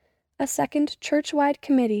system, a second church-wide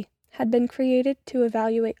committee had been created to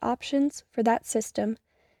evaluate options for that system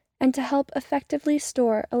and to help effectively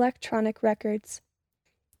store electronic records.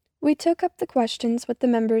 We took up the questions with the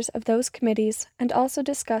members of those committees and also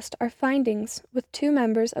discussed our findings with 2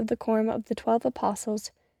 members of the Quorum of the 12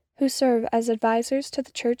 Apostles who serve as advisors to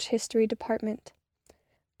the Church History Department.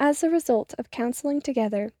 As a result of counseling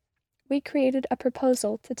together, we created a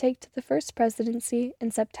proposal to take to the First Presidency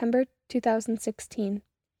in September 2016.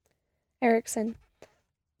 Erickson,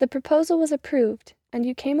 the proposal was approved, and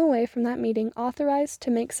you came away from that meeting authorized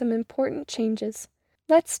to make some important changes.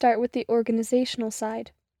 Let's start with the organizational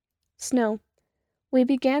side. Snow, we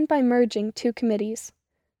began by merging 2 committees.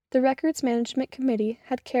 The Records Management Committee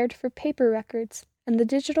had cared for paper records, and the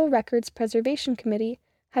Digital Records Preservation Committee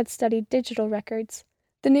had studied digital records.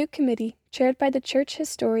 The new committee, chaired by the church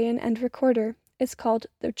historian and recorder, is called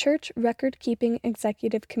the Church Record Keeping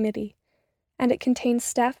Executive Committee, and it contains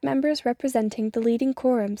staff members representing the leading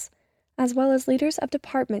quorums, as well as leaders of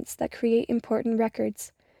departments that create important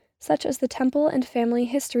records, such as the Temple and Family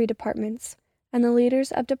History departments, and the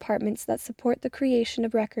leaders of departments that support the creation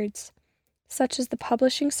of records, such as the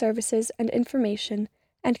Publishing Services and Information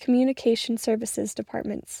and Communication Services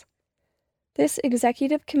departments. This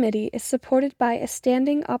executive committee is supported by a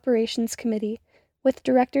standing operations committee with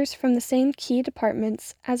directors from the same key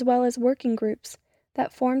departments as well as working groups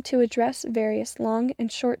that form to address various long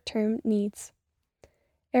and short-term needs.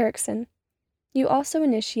 Erickson, you also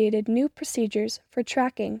initiated new procedures for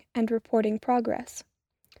tracking and reporting progress.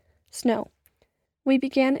 Snow, we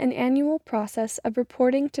began an annual process of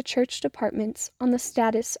reporting to church departments on the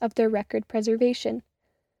status of their record preservation.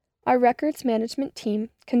 Our records management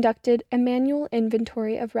team conducted a manual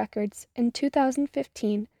inventory of records in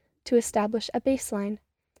 2015 to establish a baseline.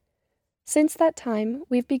 Since that time,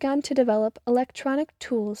 we've begun to develop electronic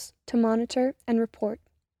tools to monitor and report.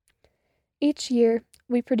 Each year,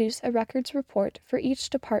 we produce a records report for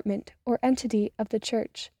each department or entity of the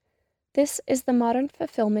church. This is the modern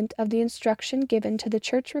fulfillment of the instruction given to the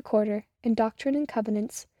church recorder in Doctrine and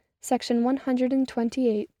Covenants, section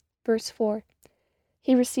 128, verse 4.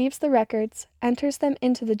 He receives the records, enters them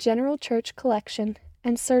into the general church collection,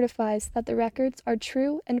 and certifies that the records are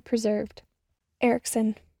true and preserved.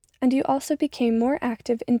 Erickson, and you also became more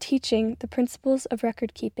active in teaching the principles of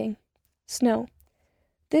record keeping. Snow,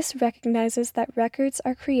 this recognizes that records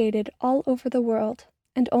are created all over the world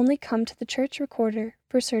and only come to the church recorder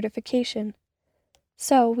for certification.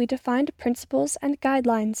 So we defined principles and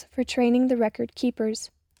guidelines for training the record keepers.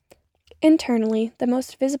 Internally, the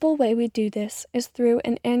most visible way we do this is through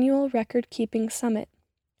an annual record-keeping summit,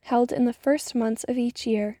 held in the first months of each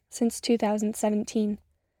year since 2017.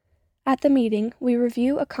 At the meeting, we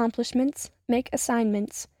review accomplishments, make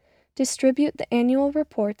assignments, distribute the annual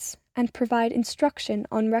reports, and provide instruction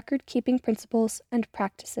on record-keeping principles and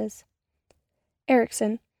practices.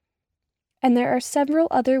 Erickson, and there are several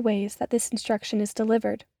other ways that this instruction is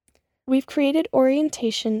delivered. We've created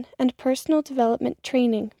orientation and personal development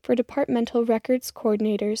training for departmental records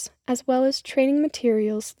coordinators, as well as training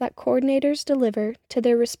materials that coordinators deliver to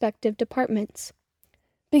their respective departments.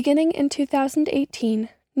 Beginning in 2018,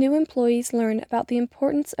 new employees learn about the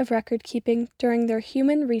importance of record keeping during their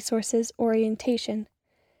human resources orientation,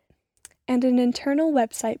 and an internal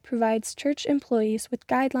website provides church employees with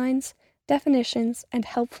guidelines, definitions, and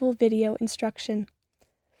helpful video instruction.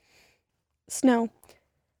 Snow,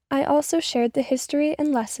 I also shared the history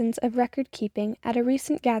and lessons of record keeping at a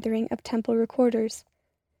recent gathering of temple recorders,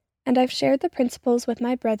 and I've shared the principles with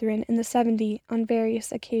my brethren in the 70 on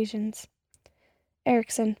various occasions.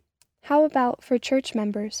 Erickson: How about for church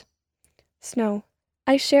members? Snow: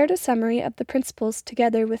 I shared a summary of the principles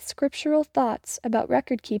together with scriptural thoughts about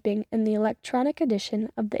record keeping in the electronic edition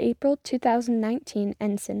of the April 2019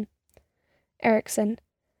 Ensign. Erickson: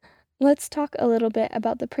 Let's talk a little bit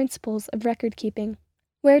about the principles of record keeping.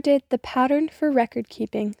 Where did the pattern for record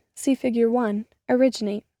keeping, see Figure 1,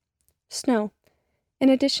 originate? Snow: In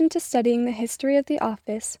addition to studying the history of the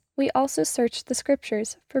office, we also searched the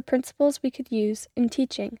scriptures for principles we could use in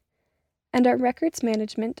teaching, and our records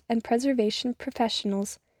management and preservation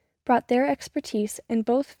professionals brought their expertise in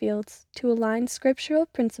both fields to align scriptural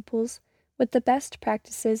principles with the best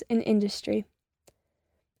practices in industry.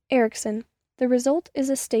 Erickson: The result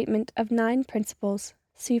is a statement of 9 principles,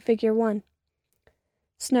 see Figure 1.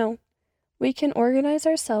 Snow: We can organize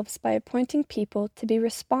ourselves by appointing people to be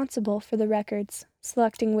responsible for the records,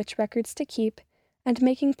 selecting which records to keep, and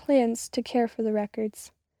making plans to care for the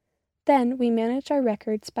records. Then we manage our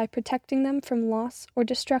records by protecting them from loss or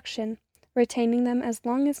destruction, retaining them as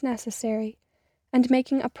long as necessary, and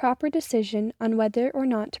making a proper decision on whether or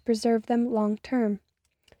not to preserve them long term.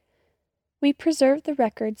 We preserve the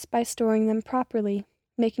records by storing them properly,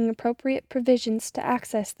 making appropriate provisions to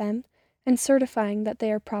access them, and certifying that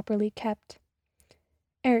they are properly kept.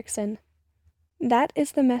 Erickson: That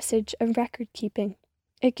is the message of record keeping.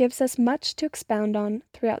 It gives us much to expound on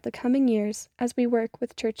throughout the coming years as we work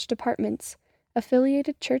with church departments,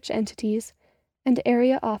 affiliated church entities, and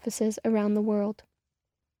area offices around the world.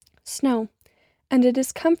 Snow: And it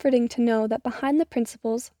is comforting to know that behind the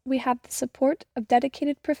principles we have the support of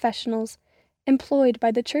dedicated professionals employed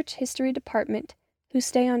by the Church History Department who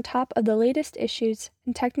stay on top of the latest issues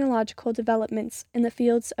and technological developments in the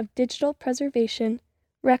fields of digital preservation,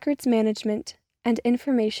 records management, and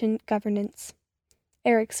information governance.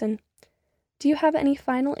 Erickson: Do you have any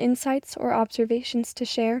final insights or observations to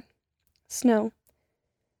share? Snow: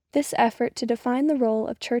 This effort to define the role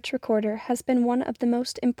of church recorder has been one of the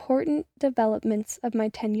most important developments of my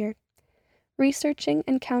tenure. Researching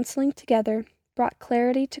and counseling together brought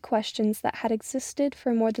clarity to questions that had existed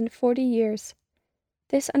for more than 40 years.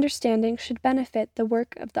 This understanding should benefit the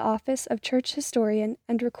work of the Office of Church Historian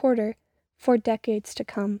and Recorder for decades to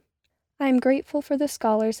come. I am grateful for the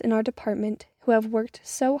scholars in our department who have worked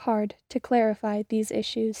so hard to clarify these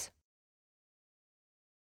issues.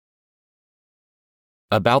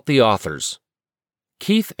 About the authors.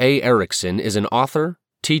 Keith A. Erickson is an author,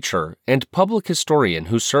 teacher, and public historian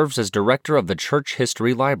who serves as director of the Church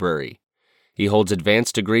History Library. He holds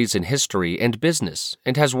advanced degrees in history and business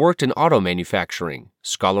and has worked in auto manufacturing,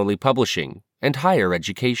 scholarly publishing, and higher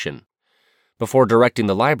education. Before directing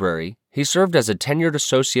the library, he served as a tenured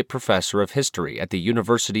associate professor of history at the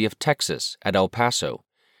University of Texas at El Paso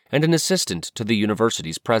and an assistant to the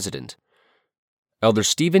university's president. Elder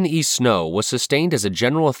Stephen E. Snow was sustained as a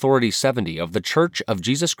General Authority 70 of the Church of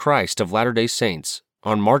Jesus Christ of Latter-day Saints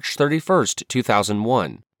on March 31,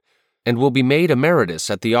 2001, and will be made emeritus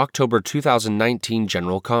at the October 2019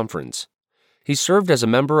 General Conference. He served as a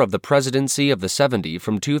member of the presidency of the 70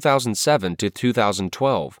 from 2007 to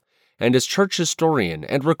 2012, and as church historian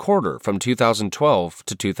and recorder from 2012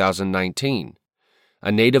 to 2019.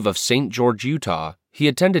 A native of St. George, Utah, he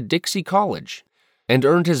attended Dixie College and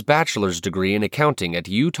earned his bachelor's degree in accounting at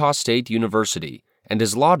Utah State University and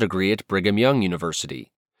his law degree at Brigham Young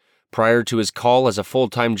University. Prior to his call as a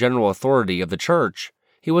full-time general authority of the church,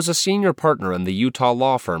 he was a senior partner in the Utah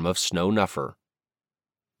law firm of Snow Nuffer.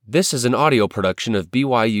 This is an audio production of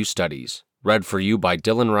BYU Studies, read for you by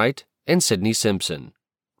Dylan Wright and Sydney Simpson.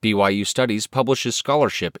 BYU Studies publishes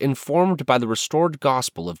scholarship informed by the restored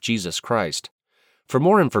gospel of Jesus Christ. For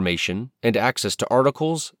more information and access to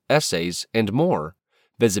articles, essays, and more,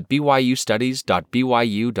 visit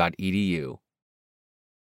byustudies.byu.edu.